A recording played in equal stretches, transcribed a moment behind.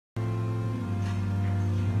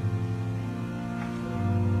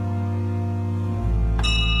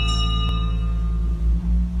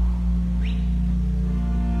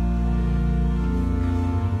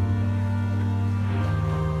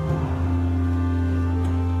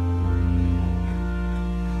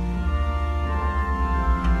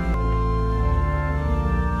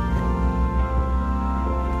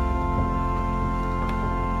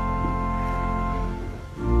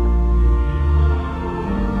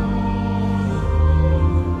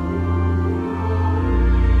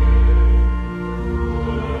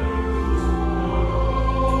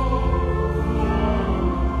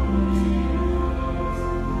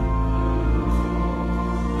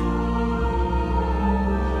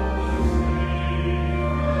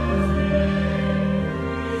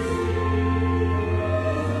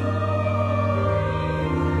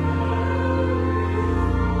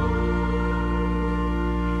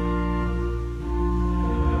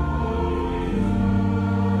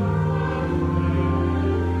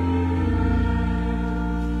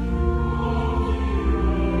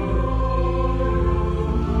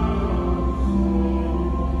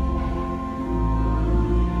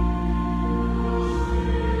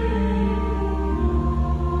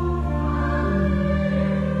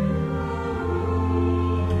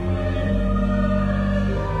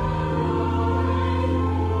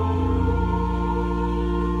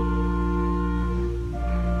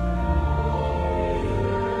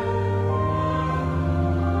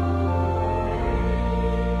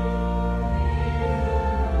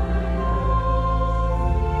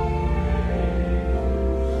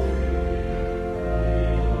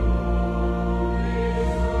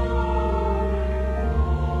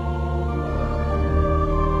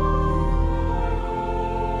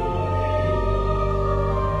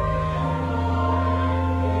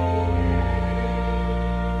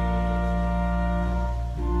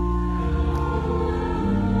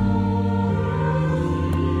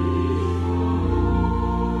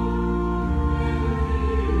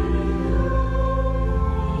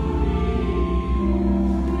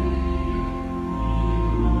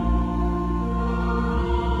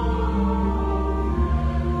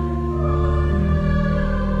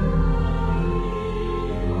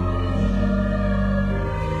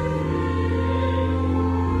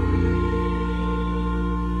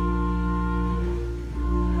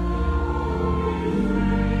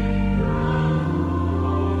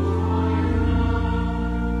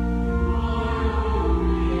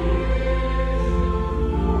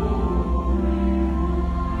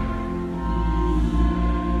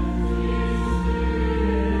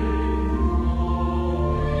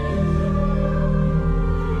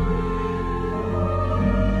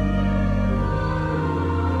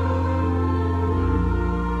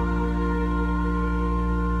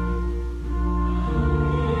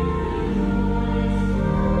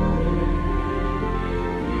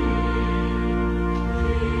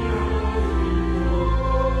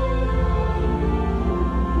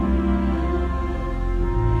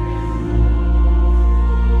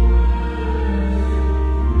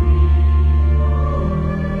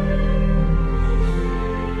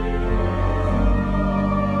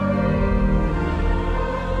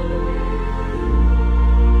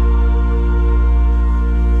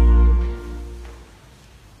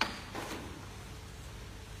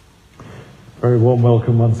Very warm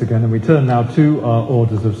welcome once again, and we turn now to our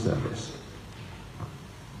orders of service.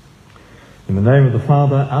 In the name of the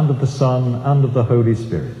Father, and of the Son, and of the Holy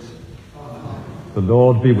Spirit. Amen. The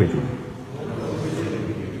Lord be with you.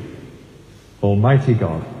 Almighty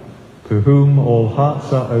God, to whom all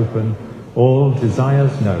hearts are open, all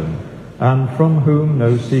desires known, and from whom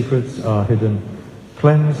no secrets are hidden,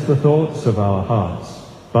 cleanse the thoughts of our hearts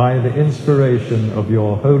by the inspiration of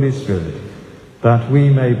your Holy Spirit, that we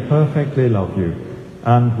may perfectly love you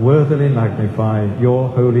and worthily magnify your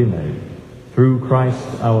holy name, through Christ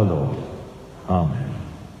our Lord. Amen.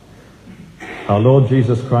 Our Lord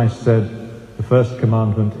Jesus Christ said, the first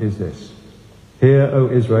commandment is this: Hear, O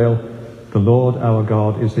Israel, the Lord our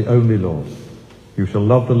God is the only Lord. You shall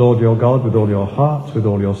love the Lord your God with all your heart, with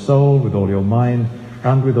all your soul, with all your mind,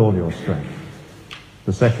 and with all your strength.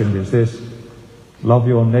 The second is this: love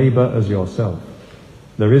your neighbour as yourself.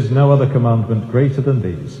 There is no other commandment greater than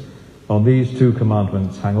these. On these two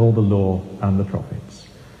commandments hang all the law and the prophets.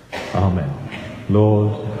 Amen.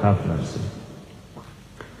 Lord, have mercy.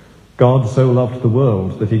 God so loved the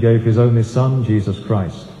world that he gave his only Son, Jesus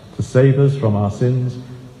Christ, to save us from our sins,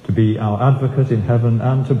 to be our advocate in heaven,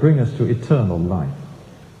 and to bring us to eternal life.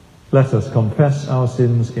 Let us confess our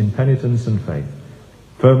sins in penitence and faith,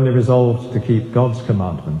 firmly resolved to keep God's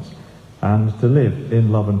commandments and to live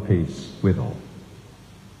in love and peace with all.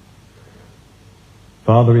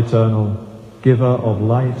 Father eternal, giver of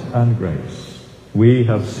light and grace, we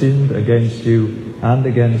have sinned against you and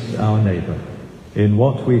against our neighbour, in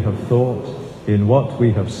what we have thought, in what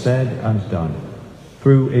we have said and done,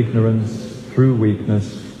 through ignorance, through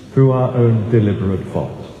weakness, through our own deliberate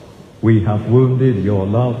fault. We have wounded your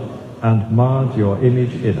love and marred your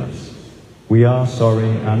image in us. We are sorry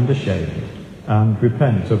and ashamed, and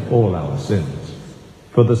repent of all our sins.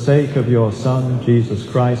 For the sake of your Son, Jesus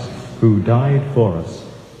Christ, who died for us,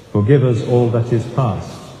 forgive us all that is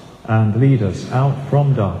past, and lead us out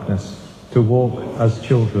from darkness to walk as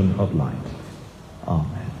children of light.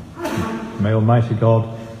 Amen. May Almighty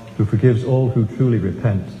God, who forgives all who truly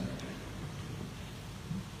repent,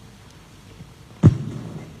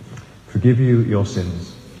 forgive you your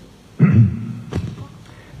sins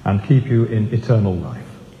and keep you in eternal life.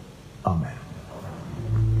 Amen.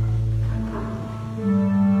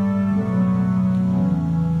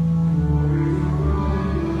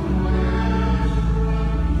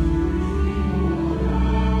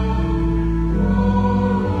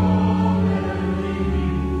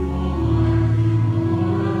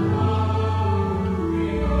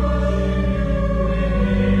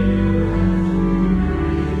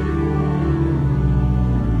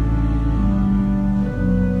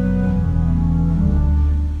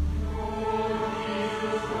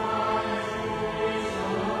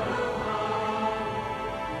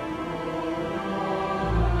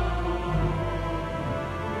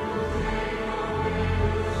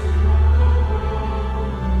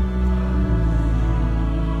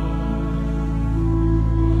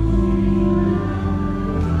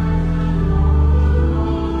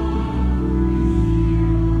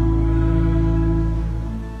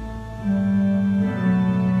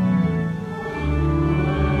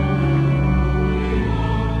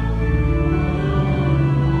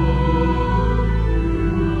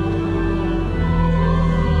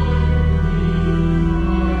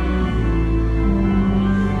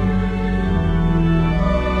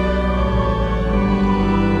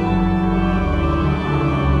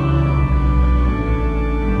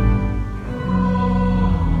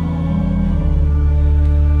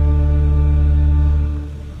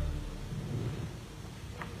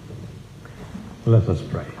 Let us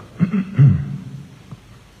pray.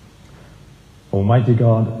 Almighty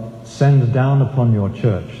God, send down upon your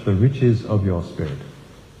church the riches of your Spirit,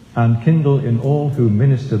 and kindle in all who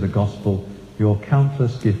minister the gospel your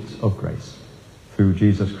countless gifts of grace, through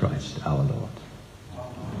Jesus Christ our Lord.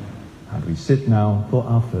 And we sit now for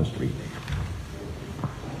our first reading.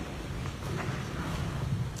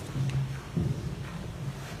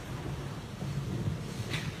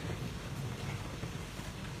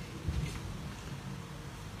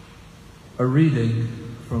 A reading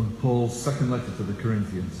from Paul's second letter to the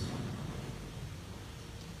Corinthians.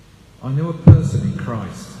 I know a person in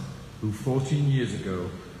Christ who 14 years ago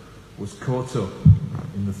was caught up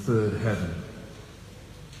in the third heaven.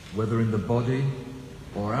 Whether in the body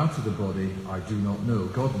or out of the body, I do not know.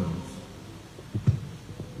 God knows.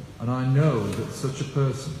 And I know that such a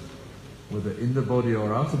person, whether in the body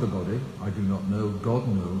or out of the body, I do not know. God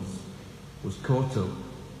knows, was caught up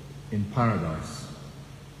in paradise,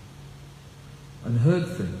 and heard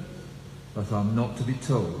things that are not to be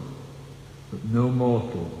told, that no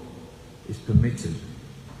mortal is permitted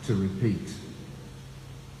to repeat.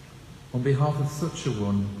 On behalf of such a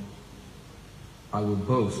one, I will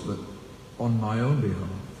boast, but on my own behalf,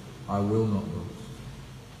 I will not boast,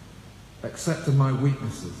 except of my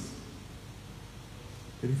weaknesses.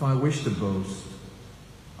 But if I wish to boast,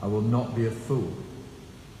 I will not be a fool,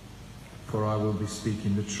 for I will be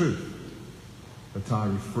speaking the truth, but I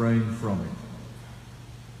refrain from it,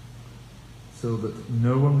 so that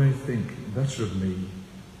no one may think better of me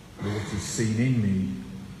than what is seen in me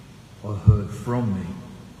or heard from me,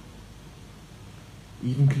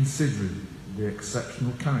 even considering the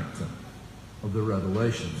exceptional character of the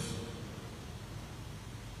revelations.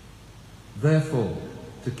 Therefore,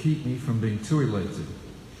 to keep me from being too elated,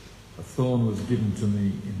 a thorn was given to me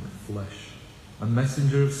in the flesh, a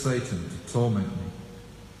messenger of Satan to torment me,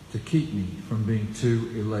 to keep me from being too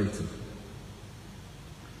elated.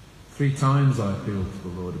 3 times I appealed to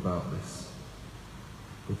the Lord about this,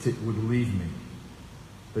 but it would leave me.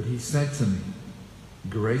 But he said to me,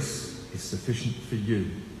 grace is sufficient for you,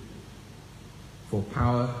 for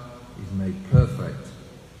power is made perfect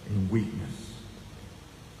in weakness,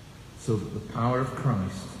 so that the power of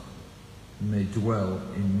Christ may dwell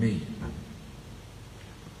in me.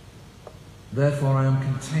 Therefore I am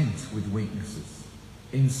content with weaknesses,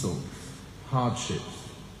 insults, hardships,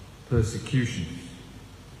 persecutions,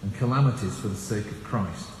 and calamities for the sake of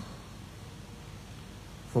Christ.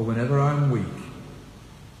 For whenever I am weak,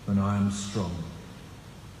 then I am strong.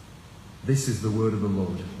 This is the word of the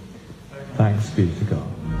Lord. Thanks be to God.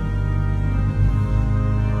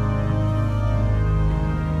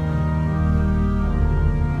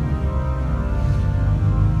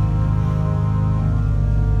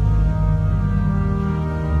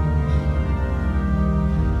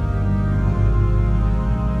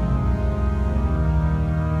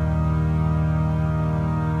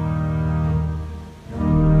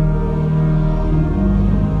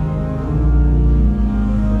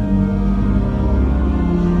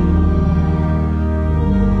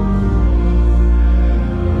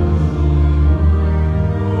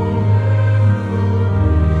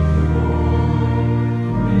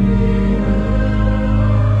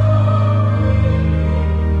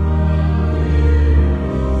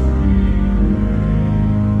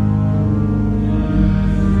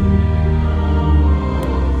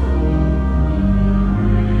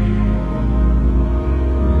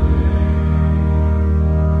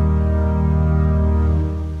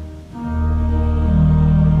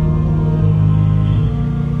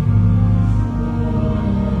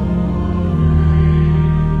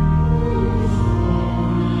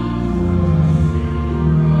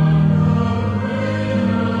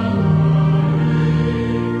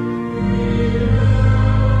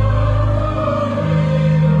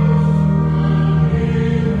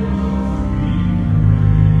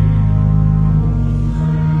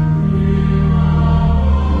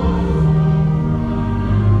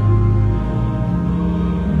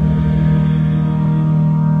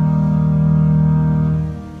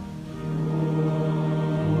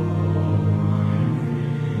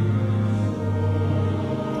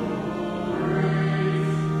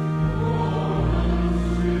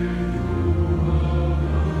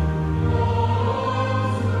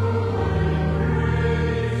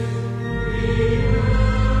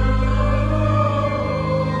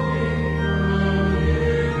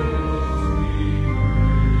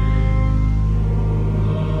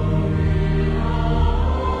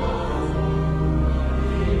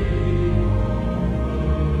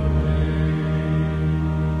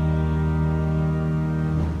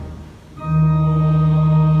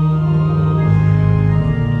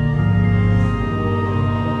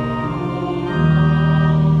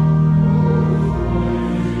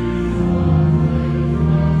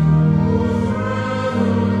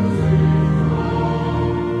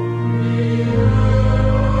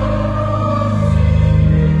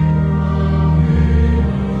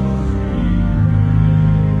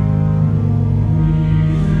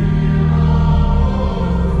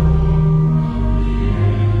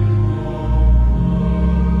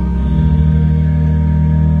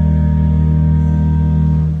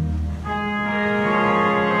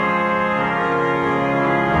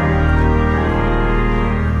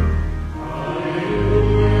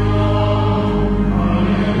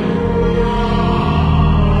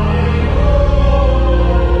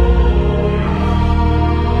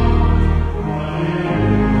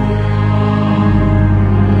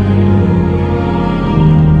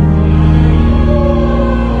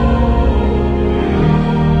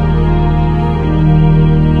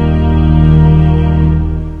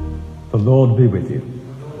 Lord be with you.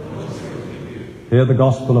 Hear the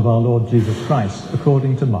gospel of our Lord Jesus Christ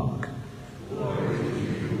according to Mark.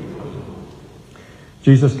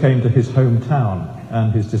 Jesus came to his hometown,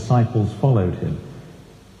 and his disciples followed him.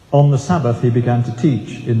 On the Sabbath he began to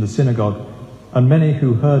teach in the synagogue, and many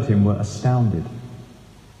who heard him were astounded.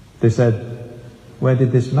 They said, "Where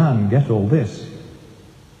did this man get all this?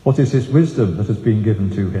 What is this wisdom that has been given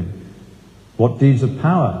to him? What deeds of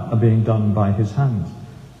power are being done by his hands?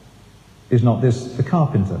 Is not this the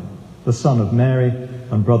carpenter, the son of Mary,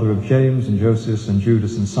 and brother of James and Joseph and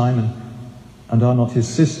Judas and Simon? And are not his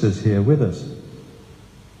sisters here with us?"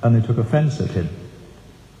 And they took offense at him.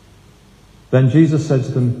 Then Jesus said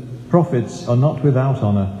to them, "Prophets are not without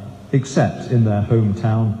honor, except in their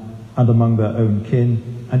hometown, and among their own kin,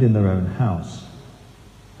 and in their own house."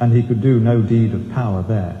 And he could do no deed of power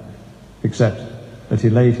there, except that he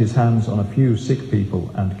laid his hands on a few sick people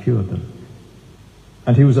and cured them.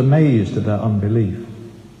 And he was amazed at their unbelief.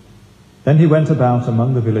 Then he went about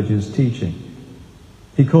among the villages teaching.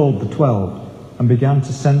 He called the 12 and began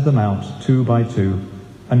to send them out 2 by 2,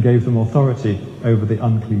 and gave them authority over the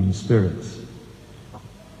unclean spirits.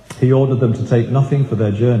 He ordered them to take nothing for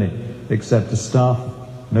their journey except a staff,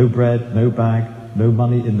 no bread, no bag, no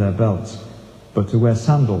money in their belts, but to wear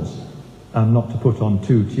sandals and not to put on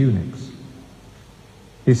 2 tunics.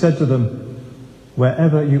 He said to them,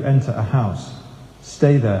 "Wherever you enter a house,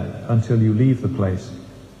 stay there until you leave the place.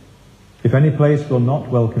 If any place will not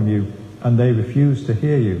welcome you and they refuse to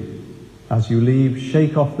hear you, as you leave,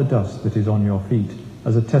 shake off the dust that is on your feet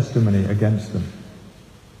as a testimony against them."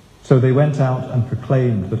 So they went out and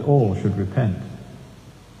proclaimed that all should repent.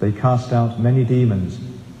 They cast out many demons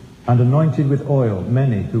and anointed with oil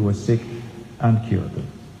many who were sick and cured them.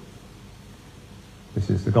 This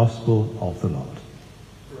is the gospel of the Lord.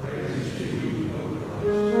 Praise to you,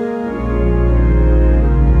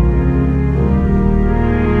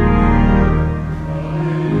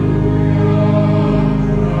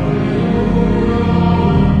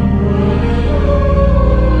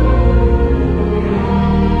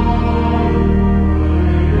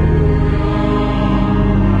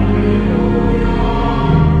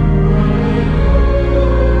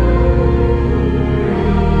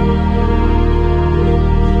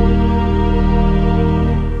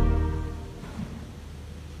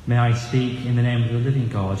 May I speak in the name of the living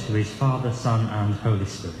God, who is Father, Son, and Holy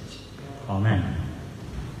Spirit. Amen.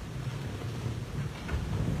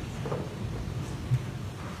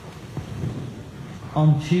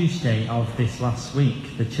 On Tuesday of this last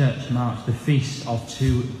week, the Church marked the feast of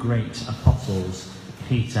 2 great apostles,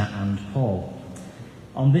 Peter and Paul.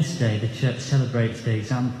 On this day, the Church celebrates the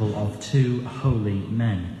example of 2 holy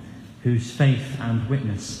men, whose faith and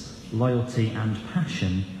witness, loyalty and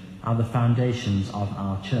passion are the foundations of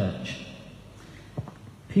our church.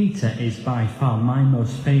 Peter is by far my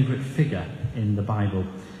most favourite figure in the Bible,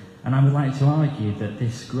 and I would like to argue that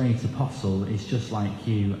this great apostle is just like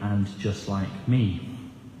you and just like me.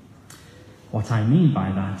 What I mean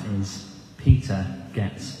by that is Peter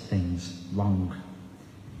gets things wrong.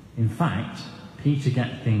 In fact, Peter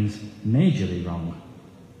gets things majorly wrong.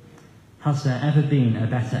 Has there ever been a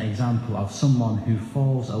better example of someone who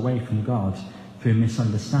falls away from God through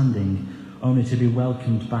misunderstanding, only to be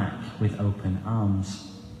welcomed back with open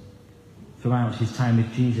arms? Throughout his time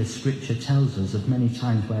with Jesus, Scripture tells us of many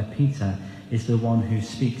times where Peter is the one who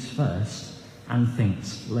speaks first and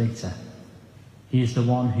thinks later. He is the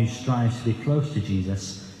one who strives to be close to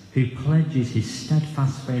Jesus, who pledges his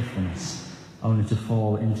steadfast faithfulness, only to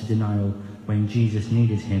fall into denial when Jesus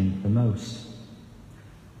needed him the most.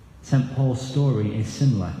 St. Paul's story is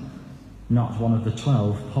similar. Not one of the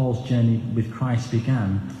 12, Paul's journey with Christ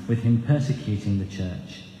began with him persecuting the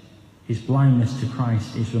church. His blindness to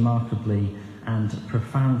Christ is remarkably and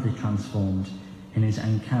profoundly transformed in his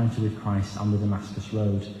encounter with Christ on the Damascus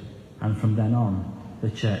Road, and from then on, the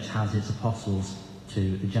church has its apostles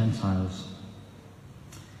to the Gentiles.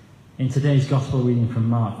 In today's Gospel reading from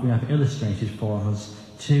Mark, we have illustrated for us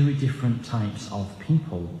 2 different types of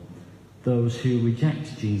people: those who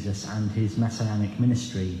reject Jesus and his messianic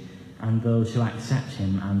ministry, and those who accept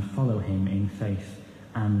him and follow him in faith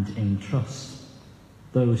and in trust,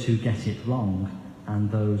 those who get it wrong and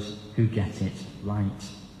those who get it right.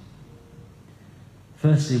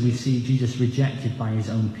 Firstly, we see Jesus rejected by his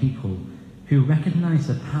own people, who recognise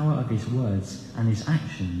the power of his words and his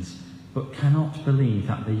actions, but cannot believe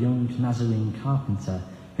that the young Nazarene carpenter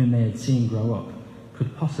whom they had seen grow up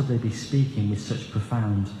could possibly be speaking with such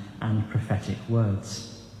profound and prophetic words.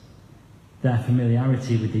 Their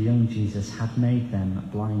familiarity with the young Jesus had made them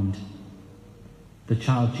blind. The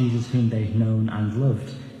child Jesus whom they'd known and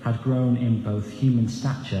loved had grown in both human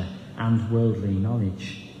stature and worldly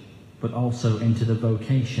knowledge, but also into the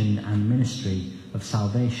vocation and ministry of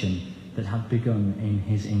salvation that had begun in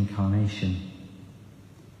his incarnation.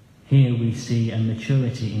 Here we see a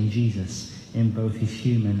maturity in Jesus in both his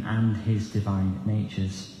human and his divine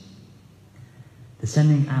natures. The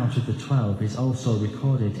sending out of the 12 is also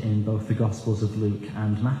recorded in both the Gospels of Luke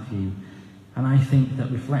and Matthew, and I think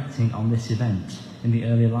that reflecting on this event in the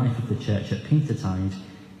early life of the church at Petertide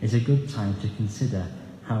is a good time to consider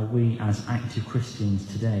how we as active Christians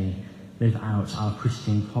today live out our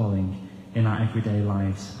Christian calling in our everyday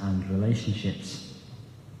lives and relationships.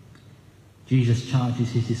 Jesus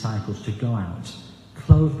charges his disciples to go out,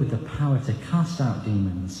 clothed with the power to cast out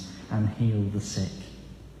demons and heal the sick.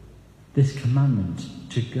 This commandment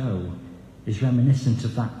to go is reminiscent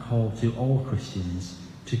of that call to all Christians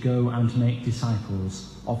to go and make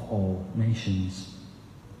disciples of all nations.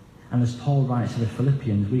 And as Paul writes to the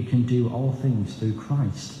Philippians, we can do all things through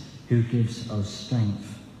Christ who gives us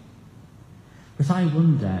strength. But I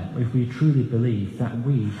wonder if we truly believe that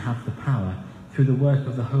we have the power through the work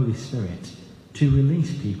of the Holy Spirit to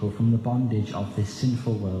release people from the bondage of this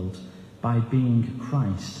sinful world by being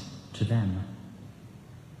Christ to them.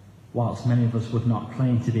 Whilst many of us would not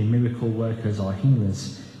claim to be miracle workers or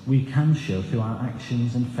healers, we can show through our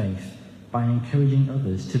actions and faith by encouraging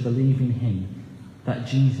others to believe in him that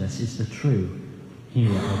Jesus is the true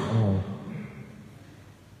healer of all.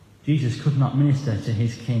 Jesus could not minister to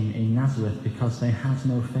his kin in Nazareth because they had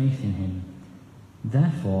no faith in him.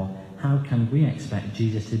 Therefore, how can we expect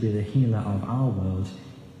Jesus to be the healer of our world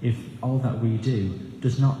if all that we do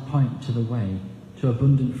does not point to the way to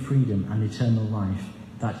abundant freedom and eternal life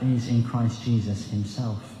that is in Christ Jesus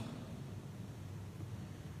himself?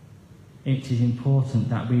 It is important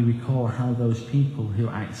that we recall how those people who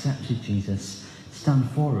accepted Jesus stand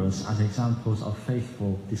for us as examples of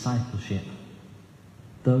faithful discipleship.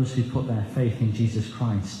 Those who put their faith in Jesus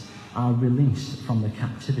Christ are released from the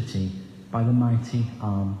captivity by the mighty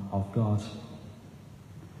arm of God.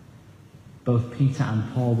 Both Peter and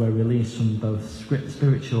Paul were released from both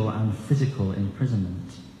spiritual and physical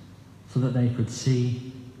imprisonment so that they could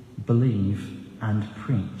see, believe, and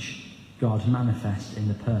preach God manifest in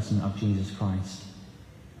the person of Jesus Christ.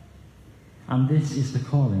 And this is the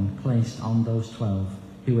calling placed on those 12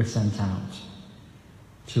 who were sent out: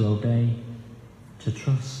 to obey, to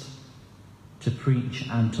trust, to preach,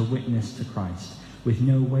 and to witness to Christ with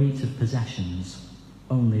no weight of possessions,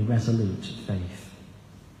 only resolute faith.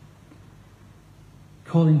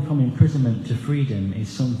 Calling from imprisonment to freedom is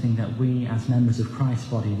something that we as members of Christ's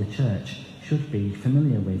body, the church, should be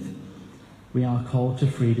familiar with. We are called to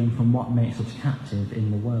freedom from what makes us captive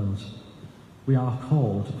in the world. We are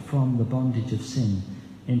called from the bondage of sin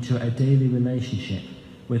into a daily relationship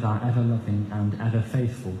with our ever-loving and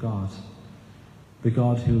ever-faithful God, the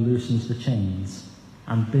God who loosens the chains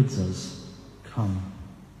and bids us come.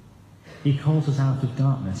 He calls us out of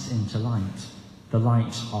darkness into light, the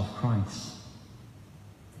light of Christ.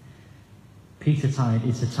 Petertide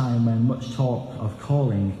is the time when much talk of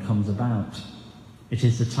calling comes about. It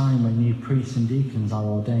is the time when new priests and deacons are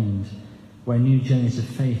ordained, where new journeys of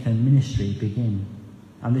faith and ministry begin,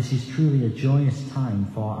 and this is truly a joyous time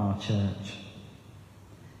for our church.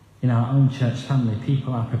 In our own church family,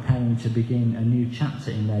 people are preparing to begin a new chapter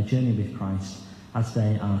in their journey with Christ as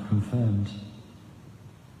they are confirmed.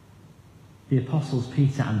 The apostles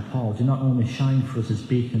Peter and Paul do not only shine for us as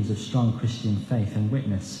beacons of strong Christian faith and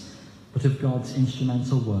witness, but of God's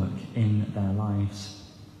instrumental work in their lives.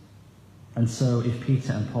 And so, if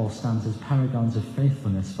Peter and Paul stand as paragons of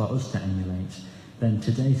faithfulness for us to emulate, then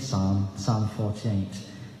today's psalm, Psalm 48,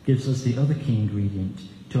 gives us the other key ingredient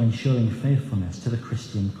to ensuring faithfulness to the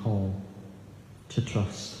Christian call: to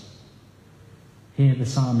trust. Here the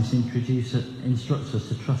psalmist instructs us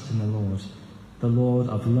to trust in the Lord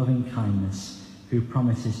of loving kindness, who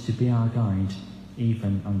promises to be our guide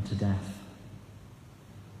even unto death.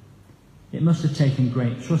 It must have taken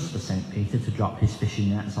great trust for St. Peter to drop his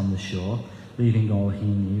fishing nets on the shore, leaving all he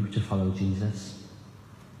knew to follow Jesus.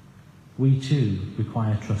 We too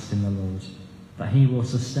require trust in the Lord, that he will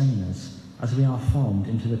sustain us as we are formed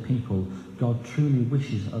into the people God truly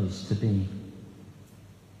wishes us to be.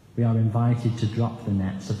 We are invited to drop the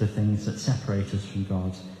nets of the things that separate us from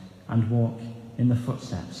God and walk in the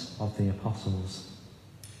footsteps of the apostles.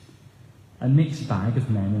 A mixed bag of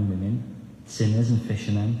men and women, sinners and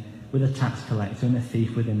fishermen, with a tax collector and a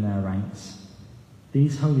thief within their ranks.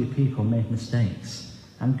 These holy people made mistakes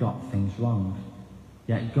and got things wrong,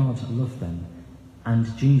 yet God loved them,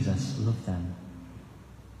 and Jesus loved them.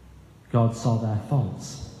 God saw their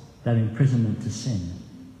faults, their imprisonment to sin,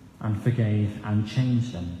 and forgave and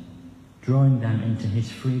changed them, drawing them into his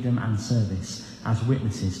freedom and service as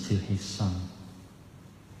witnesses to his Son.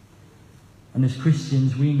 And as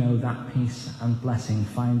Christians, we know that peace and blessing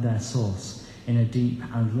find their source in a deep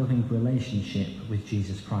and loving relationship with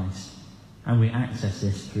Jesus Christ, and we access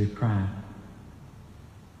this through prayer.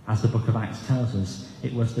 As the book of Acts tells us,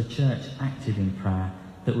 it was the church active in prayer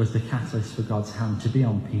that was the catalyst for God's hand to be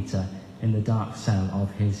on Peter in the dark cell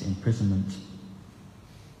of his imprisonment.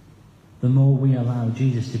 The more we allow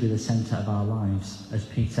Jesus to be the centre of our lives, as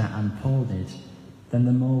Peter and Paul did, then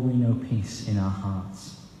the more we know peace in our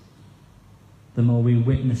hearts. The more we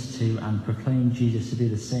witness to and proclaim Jesus to be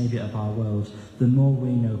the Saviour of our world, the more we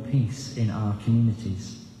know peace in our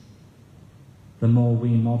communities. The more we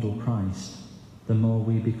model Christ, the more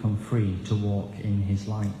we become free to walk in his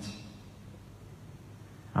light.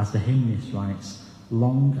 As the hymnist writes,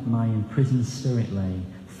 "Long my imprisoned spirit lay,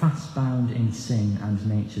 fast bound in sin and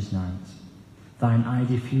nature's night. Thine eye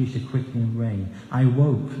diffused a quickening ray. I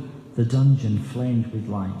woke, the dungeon flamed with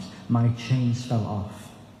light. My chains fell off,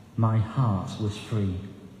 my heart was free.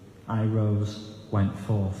 I rose, went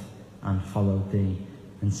forth, and followed thee."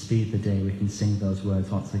 And speed the day we can sing those words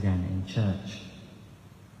once again in church.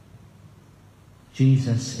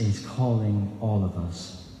 Jesus is calling all of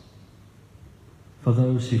us. For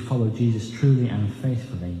those who follow Jesus truly and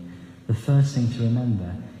faithfully, the first thing to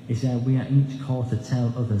remember is that we are each called to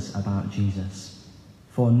tell others about Jesus.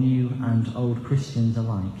 For new and old Christians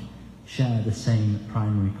alike share the same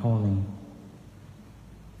primary calling.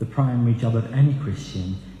 The primary job of any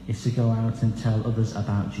Christian is to go out and tell others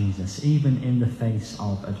about Jesus, even in the face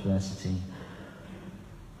of adversity.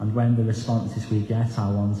 And when the responses we get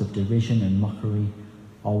are ones of derision and mockery,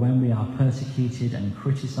 or when we are persecuted and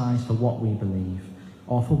criticised for what we believe,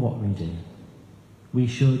 or for what we do, we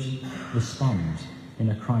should respond in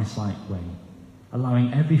a Christ-like way,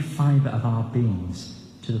 allowing every fibre of our beings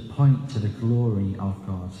to point to the glory of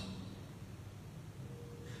God.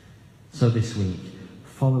 So this week,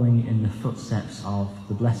 following in the footsteps of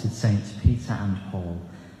the blessed saints Peter and Paul,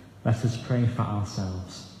 let us pray for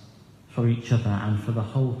ourselves, for each other, and for the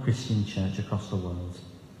whole Christian church across the world,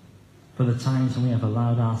 for the times when we have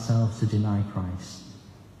allowed ourselves to deny Christ,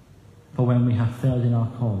 for when we have failed in our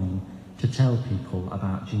calling to tell people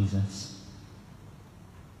about Jesus,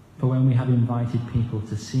 for when we have invited people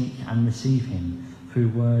to seek and receive him through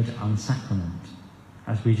word and sacrament,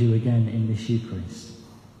 as we do again in this Eucharist.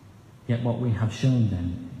 Yet what we have shown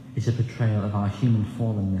them is a portrayal of our human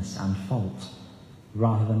fallenness and fault,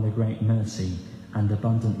 rather than the great mercy and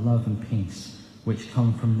abundant love and peace which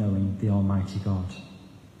come from knowing the Almighty God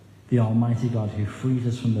who frees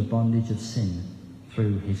us from the bondage of sin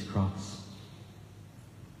through his cross.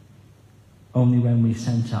 Only when we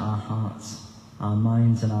centre our hearts, our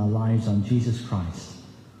minds and our lives on Jesus Christ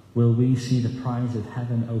will we see the prize of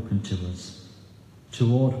heaven open to us,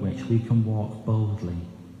 toward which we can walk boldly,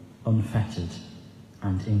 unfettered,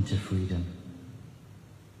 and into freedom.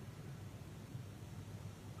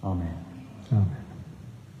 Amen. Amen.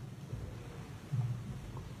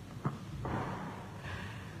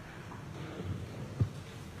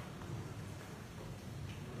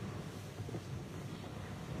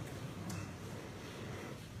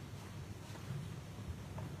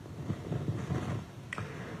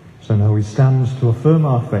 So now we stand to affirm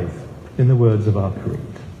our faith in the words of our creed.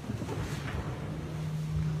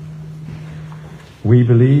 We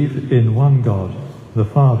believe in one God, the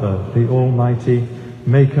Father, the Almighty,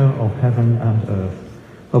 maker of heaven and earth,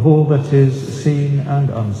 of all that is seen and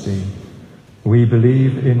unseen. We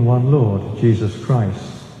believe in one Lord, Jesus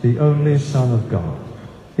Christ, the only Son of God,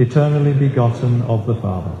 eternally begotten of the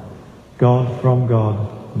Father, God from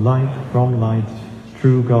God, light from light,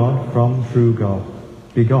 true God from true God,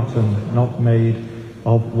 begotten, not made,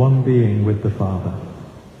 of one being with the Father.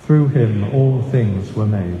 Through him all things were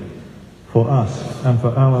made. For us and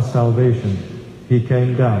for our salvation he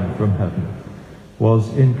came down from heaven, was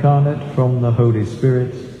incarnate from the Holy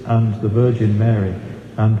Spirit and the Virgin Mary,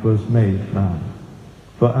 and was made man.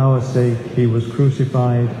 For our sake he was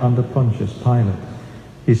crucified under Pontius Pilate.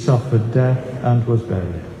 He suffered death and was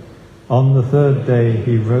buried. On the third day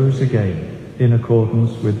he rose again, in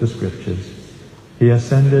accordance with the Scriptures. He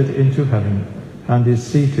ascended into heaven and is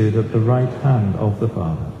seated at the right hand of the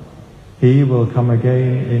Father. He will come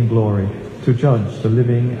again in glory to judge the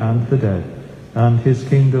living and the dead, and his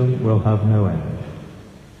kingdom will have no end.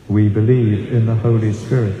 We believe in the Holy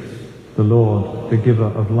Spirit, the Lord, the giver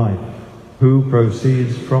of life, who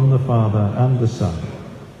proceeds from the Father and the Son,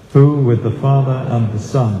 who with the Father and the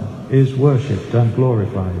Son is worshipped and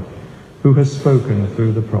glorified, who has spoken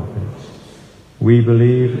through the prophets. We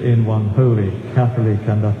believe in one holy, Catholic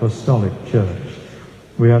and Apostolic Church.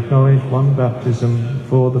 We acknowledge one baptism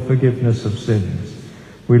for the forgiveness of sins.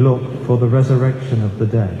 We look for the resurrection of the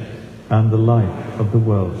dead and the life of the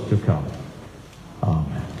world to come.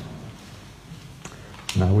 Amen.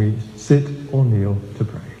 Now we sit or kneel to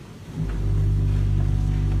pray.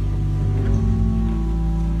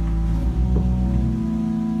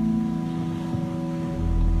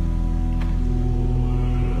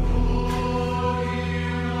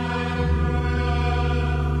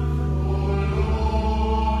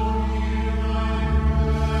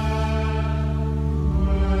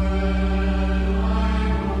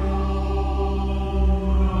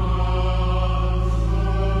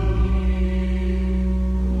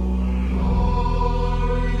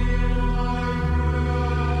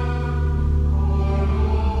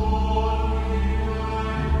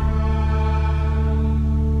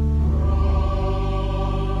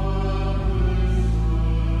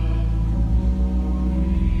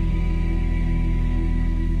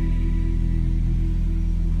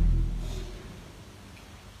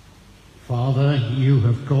 Father, you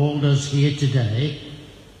have called us here today,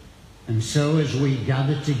 and so as we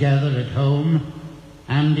gather together at home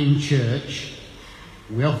and in church,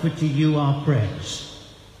 we offer to you our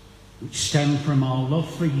prayers, which stem from our love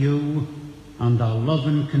for you and our love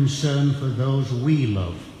and concern for those we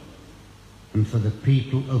love and for the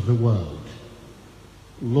people of the world.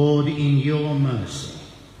 Lord, in your mercy.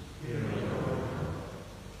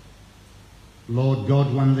 Lord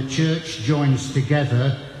God, when the church joins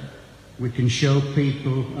together, we can show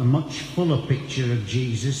people a much fuller picture of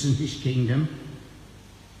Jesus and his kingdom.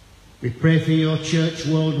 We pray for your church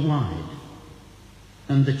worldwide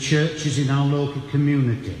and the churches in our local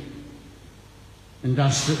community, and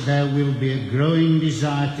ask that there will be a growing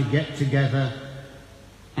desire to get together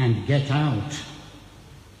and get out.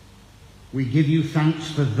 We give you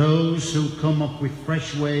thanks for those who come up with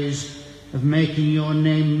fresh ways of making your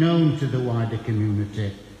name known to the wider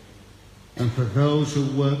community, and for those who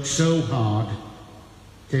work so hard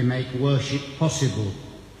to make worship possible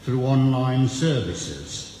through online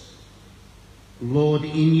services. Lord,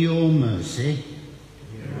 in your mercy,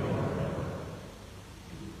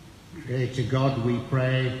 Creator God, we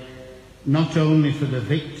pray not only for the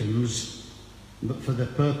victims, but for the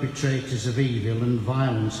perpetrators of evil and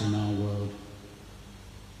violence in our world,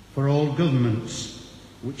 for all governments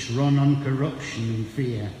which run on corruption and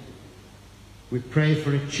fear. We pray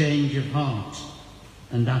for a change of heart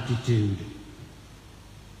and attitude,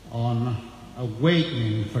 on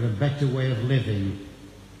awakening for a better way of living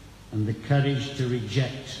and the courage to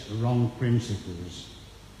reject wrong principles.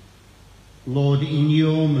 Lord, in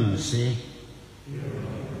your mercy,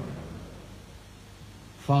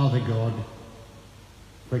 Father God,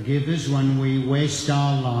 forgive us when we waste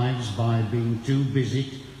our lives by being too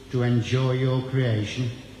busy to enjoy your creation.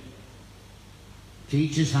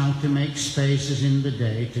 Teach us how to make spaces in the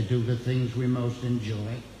day to do the things we most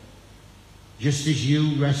enjoy, just as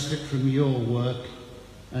you rested from your work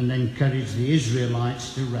and encouraged the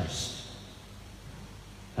Israelites to rest.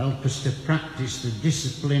 Help us to practice the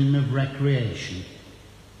discipline of recreation,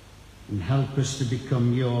 and help us to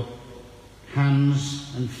become your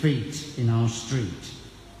hands and feet in our street,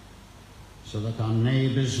 so that our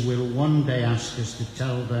neighbours will one day ask us to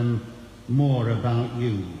tell them more about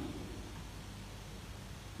you.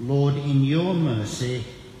 Lord, in your mercy,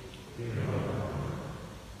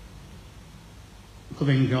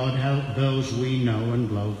 loving God, help those we know and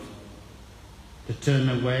love to turn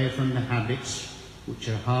away from the habits which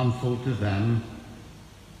are harmful to them.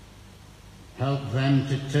 Help them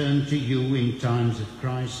to turn to you in times of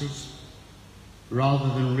crisis, rather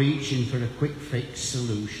than reaching for a quick fix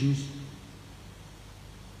solutions.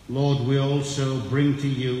 Lord, we also bring to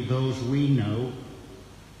you those we know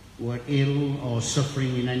who are ill or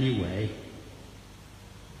suffering in any way.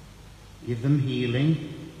 Give them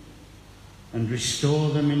healing and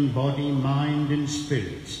restore them in body, mind and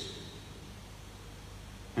spirit.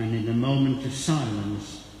 And in a moment of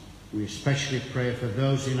silence, we especially pray for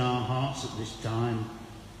those in our hearts at this time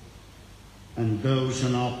and those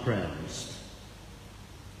on our prayer list.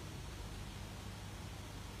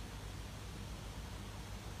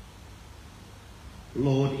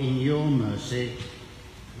 Lord, in your mercy,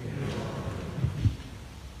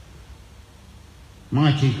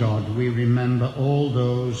 mighty God, we remember all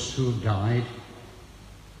those who have died,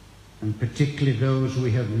 and particularly those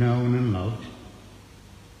we have known and loved.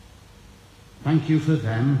 Thank you for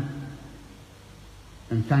them,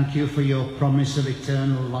 and thank you for your promise of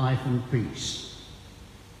eternal life and peace.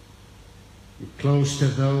 Be close to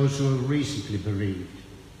those who are recently bereaved.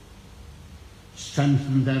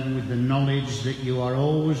 Strengthen them with the knowledge that you are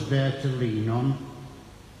always there to lean on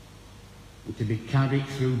and to be carried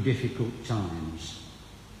through difficult times.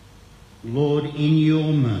 Lord, in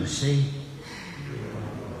your mercy,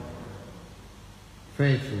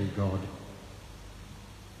 faithful God,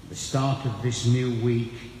 the start of this new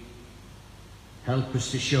week. Help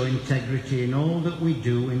us to show integrity in all that we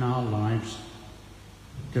do in our lives,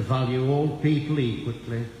 to value all people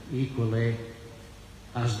equally,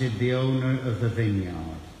 as did the owner of the vineyard.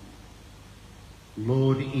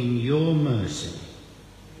 Lord, in your mercy.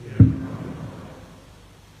 And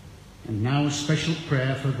now a special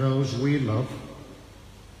prayer for those we love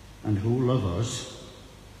and who love us.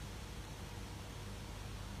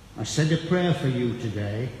 I said a prayer for you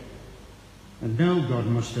today, and know God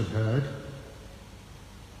must have heard.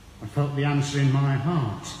 I felt the answer in my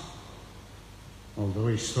heart, although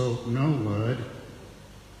he spoke no word.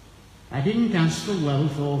 I didn't ask for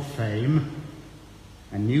wealth or fame.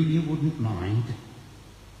 I knew you wouldn't mind.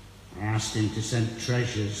 I asked him to send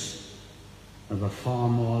treasures of a far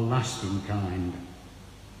more lasting kind.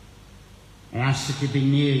 I asked her to be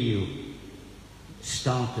near you at the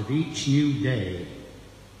start of each new day,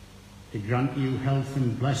 to grant you health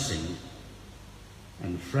and blessing,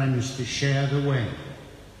 and friends to share the way.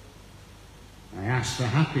 I asked for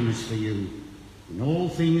happiness for you in all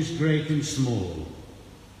things great and small,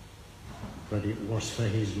 but it was for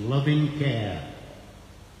his loving care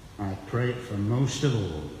I prayed for most of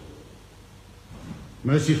all.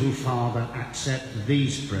 Merciful Father, accept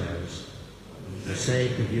these prayers for the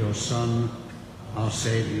sake of your Son, our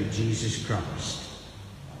Saviour, Jesus Christ.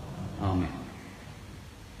 Amen.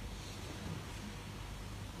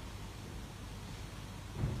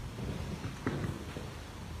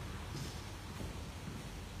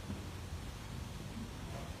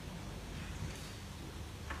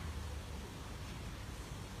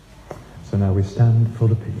 So now we stand for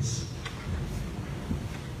the peace.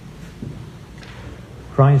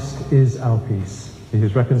 Christ is our peace. He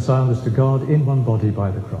has reconciled us to God in one body by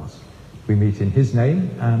the cross. We meet in his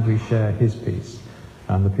name and we share his peace.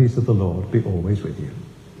 And the peace of the Lord be always with you.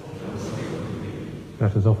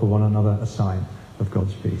 Let us offer one another a sign of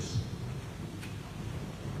God's peace.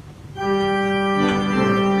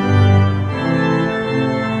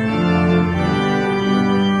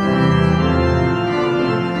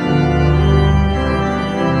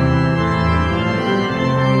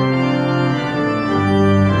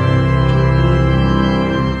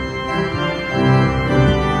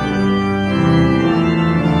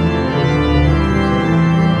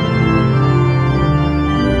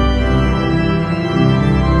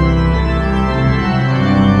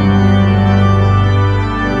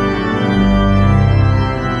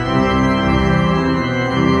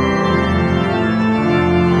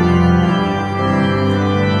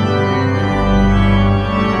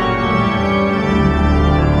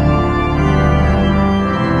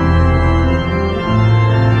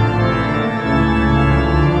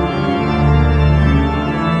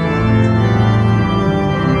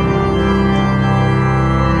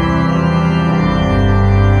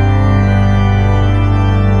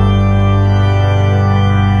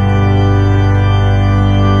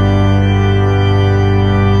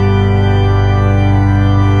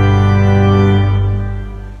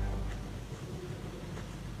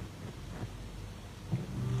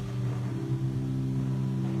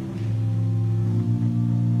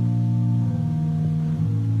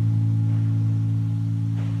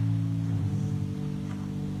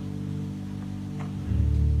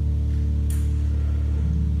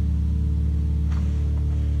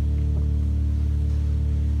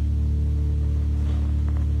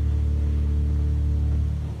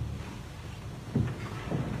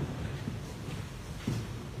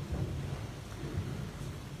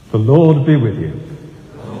 The Lord be with you.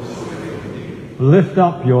 Lift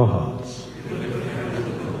up your hearts.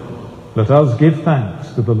 Let us give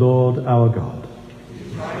thanks to the Lord our God.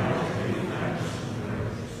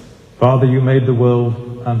 Father, you made the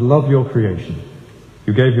world and love your creation.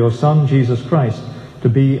 You gave your Son, Jesus Christ, to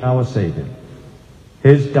be our Saviour.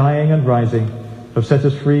 His dying and rising have set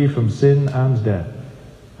us free from sin and death.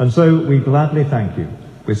 And so we gladly thank you,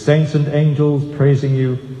 with saints and angels praising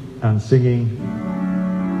you and singing,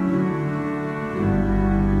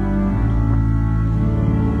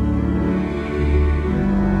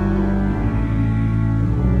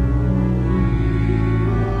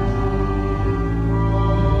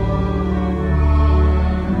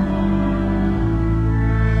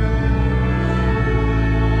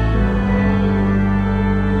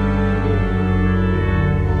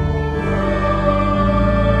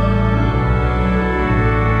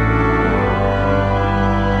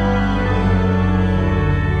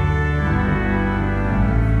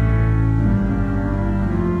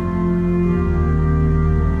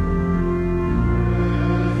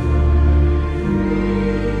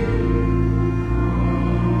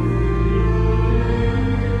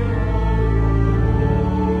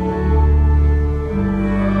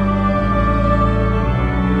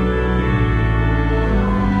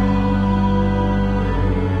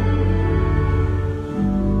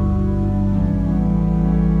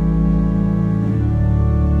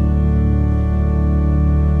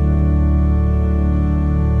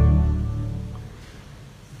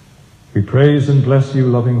 praise and bless you,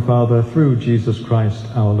 loving Father, through Jesus Christ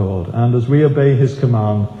our Lord, and as we obey his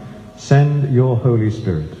command, send your Holy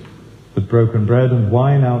Spirit, that broken bread and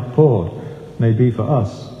wine outpoured may be for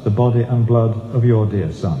us the body and blood of your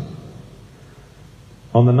dear Son.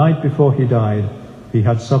 On the night before he died, he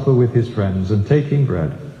had supper with his friends, and taking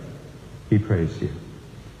bread, he praised you.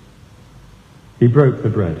 He broke the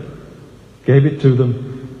bread, gave it to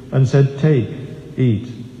them, and said, "Take, eat.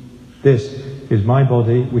 This is my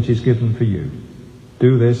body, which is given for you.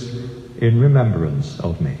 Do this in remembrance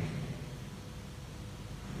of me."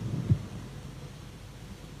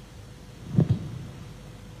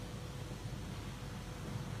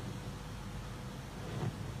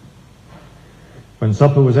 When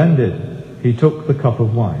supper was ended, he took the cup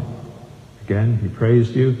of wine. Again he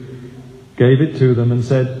praised you, gave it to them, and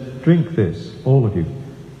said, "Drink this, all of you.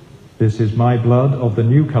 This is my blood of the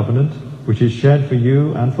new covenant, which is shed for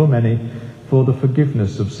you and for many for the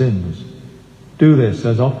forgiveness of sins. Do this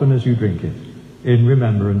as often as you drink it, in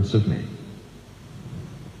remembrance of me."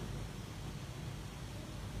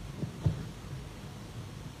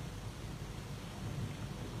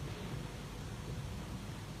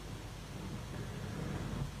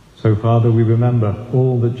 So, Father, we remember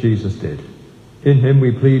all that Jesus did. In him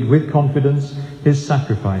we plead with confidence his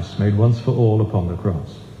sacrifice made once for all upon the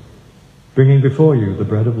cross. Bringing before you the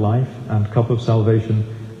bread of life and cup of salvation,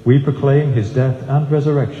 we proclaim his death and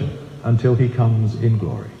resurrection until he comes in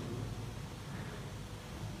glory.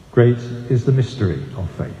 Great is the mystery of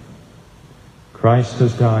faith. Christ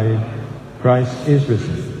has died, Christ is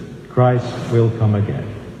risen, Christ will come again.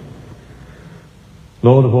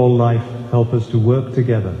 Lord of all life, help us to work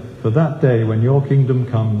together for that day when your kingdom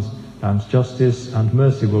comes and justice and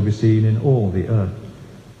mercy will be seen in all the earth.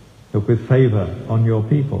 Look with favour on your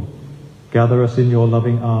people. Gather us in your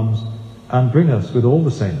loving arms and bring us with all the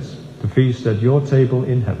saints to feast at your table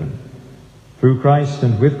in heaven. Through Christ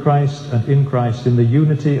and with Christ and in Christ, in the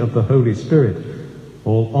unity of the Holy Spirit,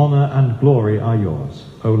 all honour and glory are yours,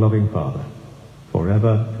 O loving Father,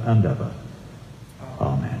 forever and ever.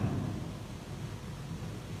 Amen.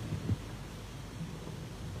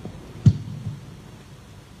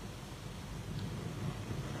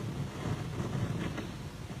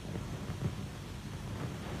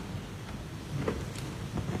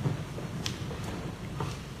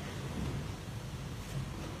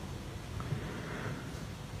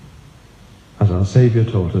 As our Saviour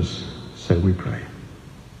taught us, so we pray.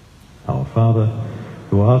 Our Father,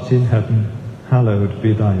 who art in heaven, hallowed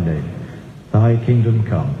be thy name. Thy kingdom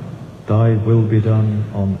come, thy will be done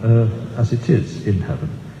on earth as it is in heaven.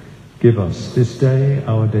 Give us this day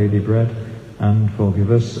our daily bread, and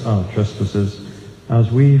forgive us our trespasses,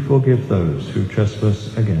 as we forgive those who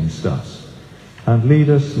trespass against us. And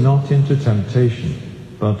lead us not into temptation,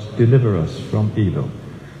 but deliver us from evil.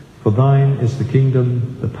 For thine is the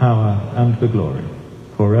kingdom, the power, and the glory,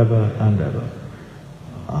 forever and ever.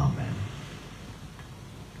 Amen.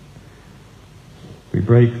 We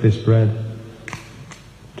break this bread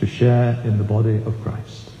to share in the body of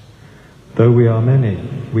Christ. Though we are many,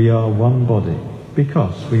 we are one body,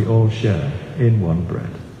 because we all share in one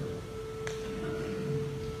bread.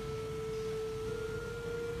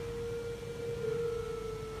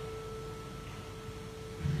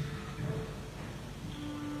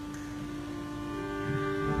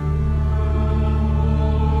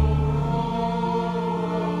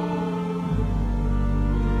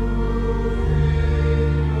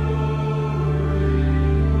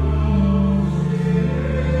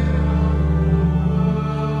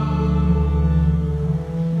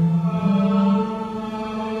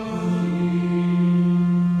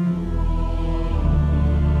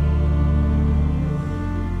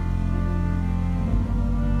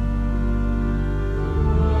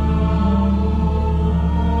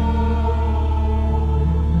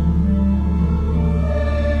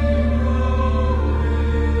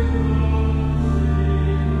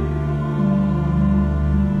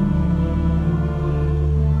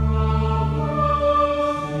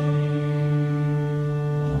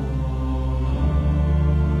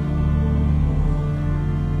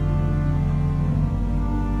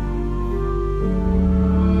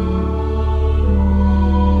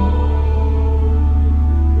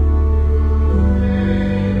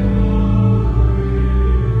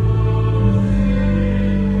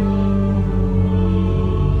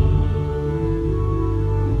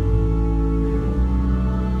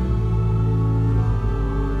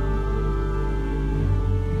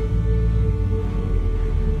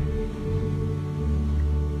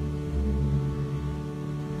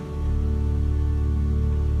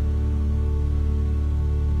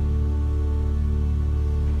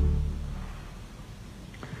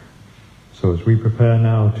 So as we prepare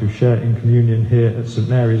now to share in communion here at St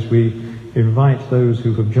Mary's, we invite those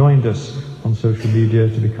who have joined us on social media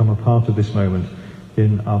to become a part of this moment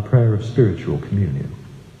in our prayer of spiritual communion.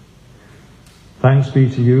 Thanks be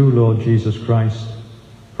to you, Lord Jesus Christ,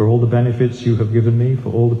 for all the benefits you have given me,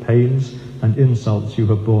 for all the pains and insults you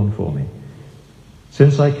have borne for me.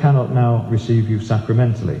 Since I cannot now receive you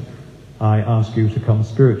sacramentally, I ask you to come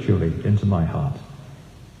spiritually into my heart.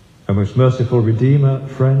 O most merciful Redeemer,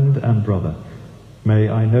 friend and brother, may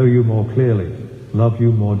I know you more clearly, love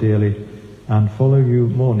you more dearly, and follow you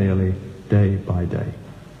more nearly day by day.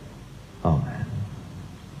 Amen.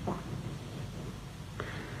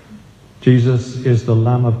 Jesus is the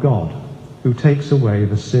Lamb of God who takes away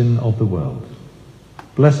the sin of the world.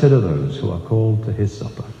 Blessed are those who are called to his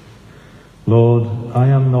supper. Lord, I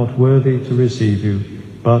am not worthy to receive you,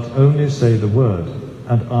 but only say the word,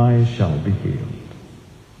 and I shall be healed.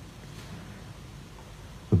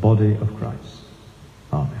 The body of Christ.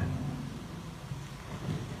 Amen.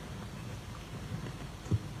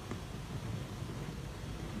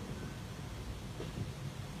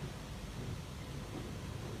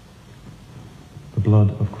 The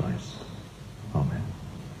blood of Christ. Amen.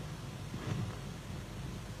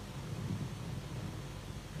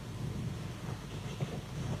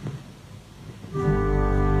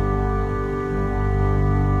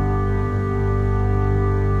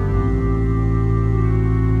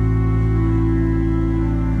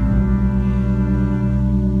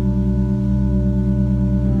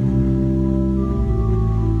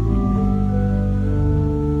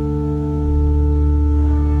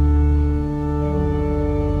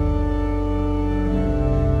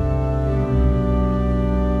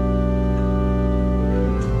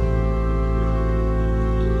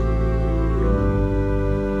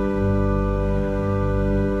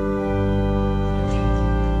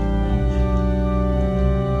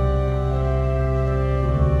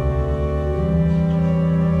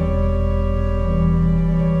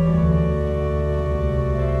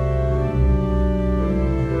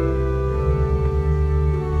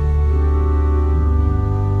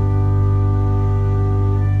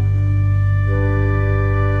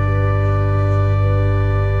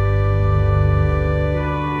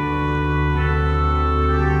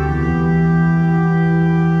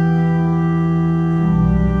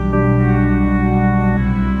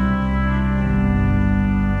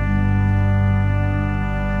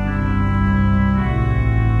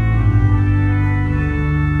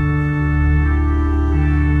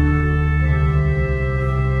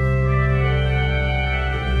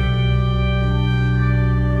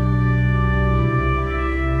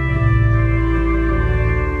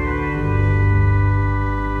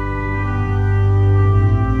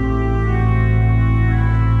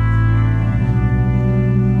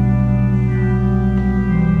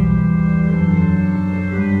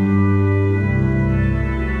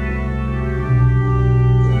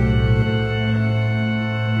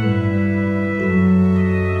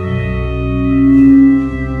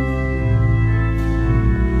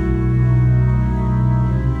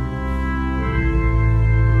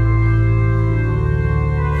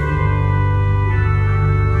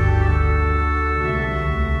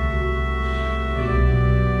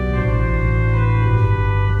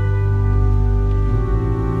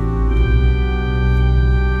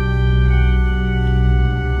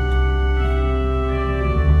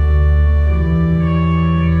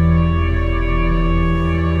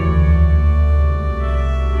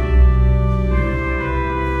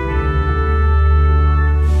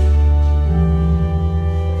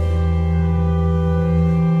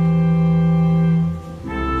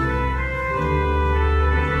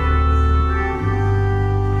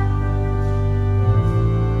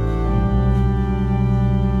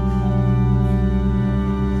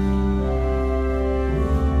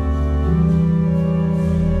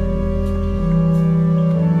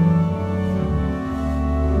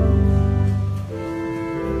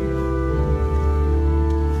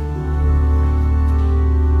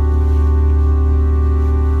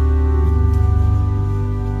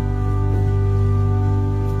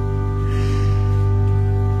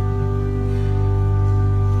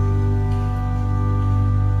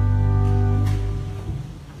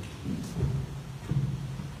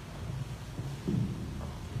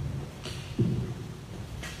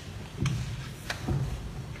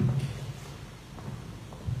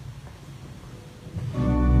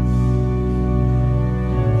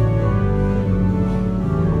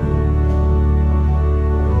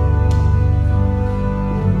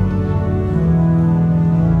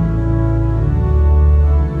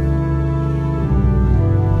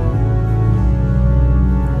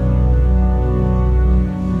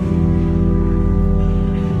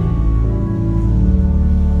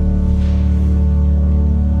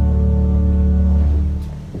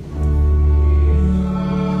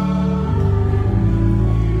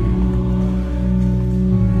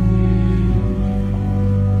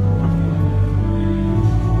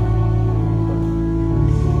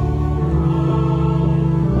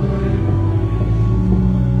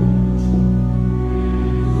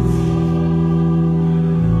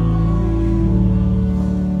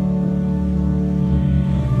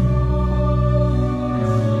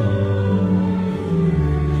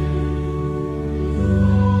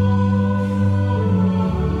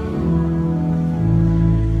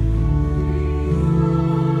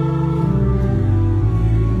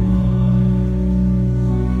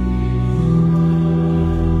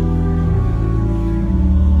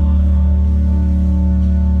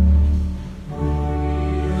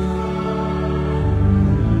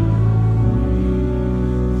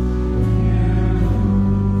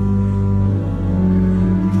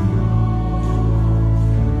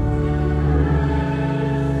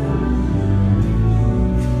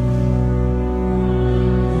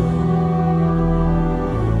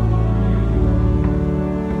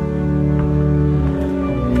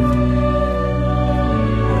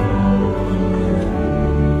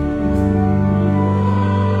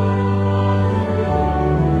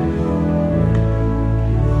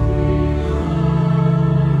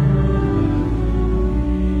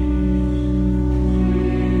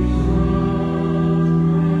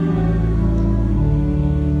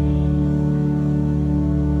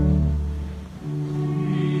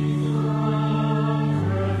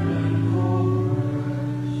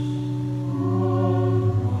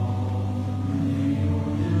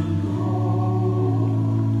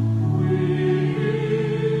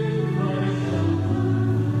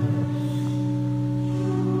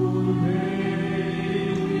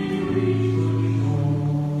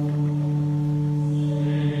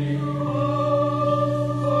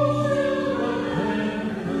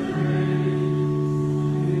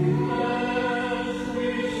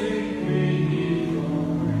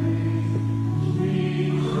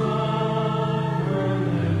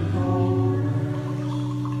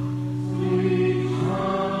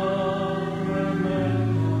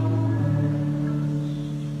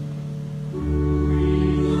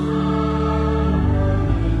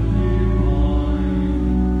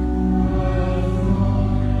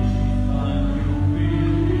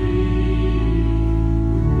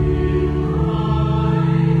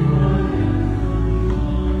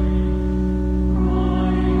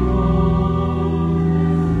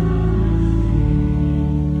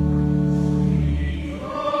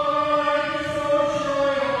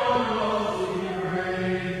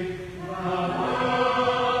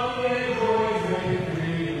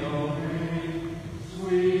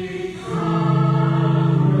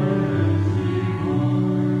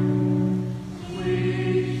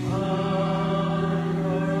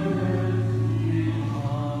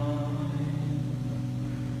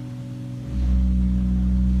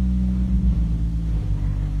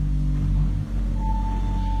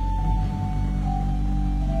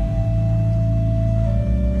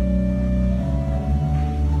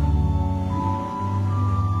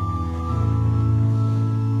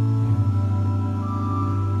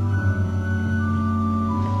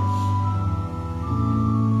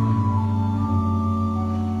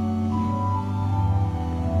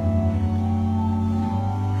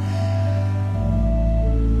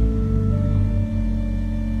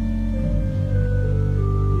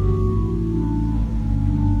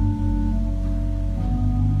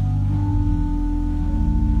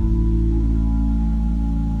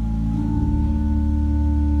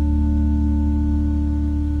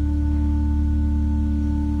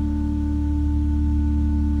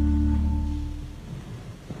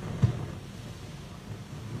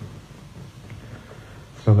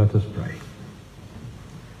 let us pray.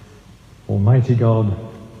 Almighty God,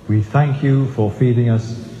 we thank you for feeding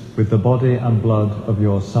us with the body and blood of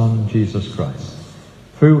your Son, Jesus Christ.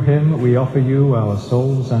 Through him we offer you our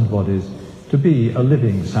souls and bodies to be a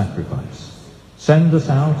living sacrifice. Send us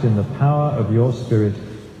out in the power of your Spirit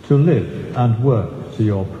to live and work to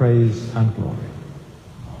your praise and glory.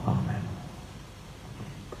 Amen.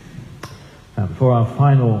 Now, before our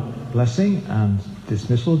final blessing and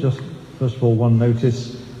dismissal, just first of all one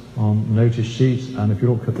notice on notice sheet, and if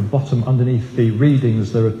you look at the bottom underneath the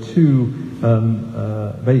readings, there are two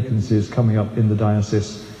vacancies coming up in the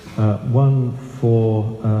diocese, one for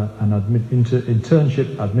an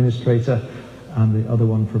internship administrator and the other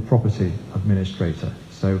one for a property administrator.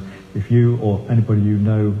 So if you or anybody you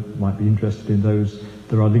know might be interested in those,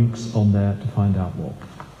 there are links on there to find out more.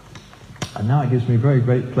 And now it gives me very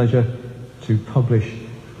great pleasure to publish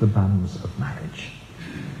the banns of marriage.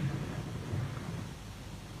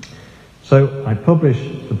 So I publish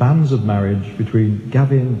the banns of marriage between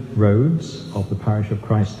Gavin Rhodes of the Parish of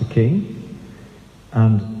Christ the King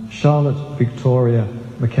and Charlotte Victoria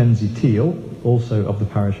Mackenzie Teal, also of the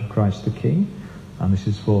Parish of Christ the King, and this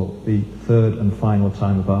is for the third and final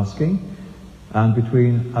time of asking, and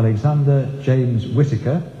between Alexander James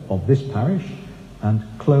Whitaker of this parish and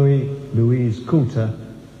Chloe Louise Coulter,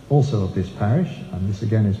 also of this parish, and this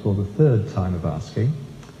again is for the third time of asking.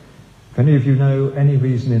 If any of you know any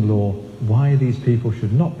reason in law why these people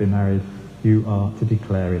should not be married, you are to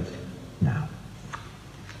declare it now.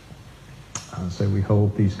 And so we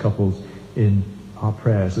hold these couples in our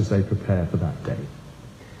prayers as they prepare for that day.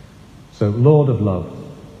 So, Lord of love,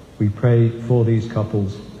 we pray for these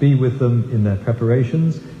couples. Be with them in their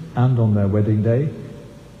preparations and on their wedding day.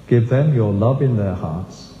 Give them your love in their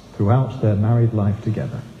hearts throughout their married life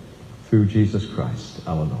together. Through Jesus Christ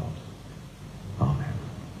our Lord. Amen.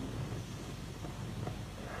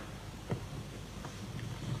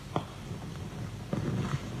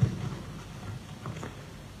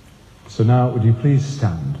 So now, would you please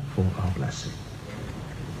stand for our blessing?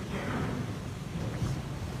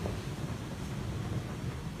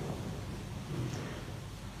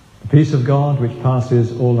 The peace of God, which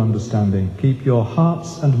passes all understanding, keep your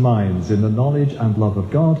hearts and minds in the knowledge and love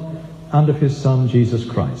of God and of his Son, Jesus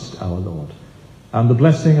Christ, our Lord. And the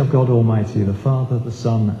blessing of God Almighty, the Father, the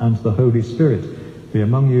Son, and the Holy Spirit be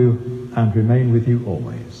among you and remain with you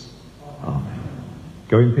always. Amen.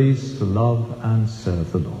 Go in peace to love and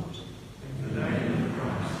serve the Lord. In the name of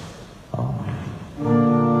Christ. Amen.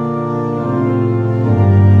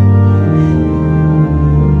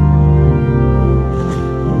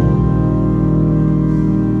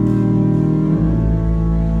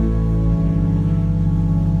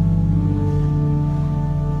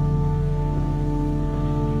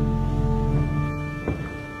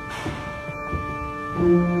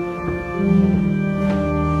 Thank you.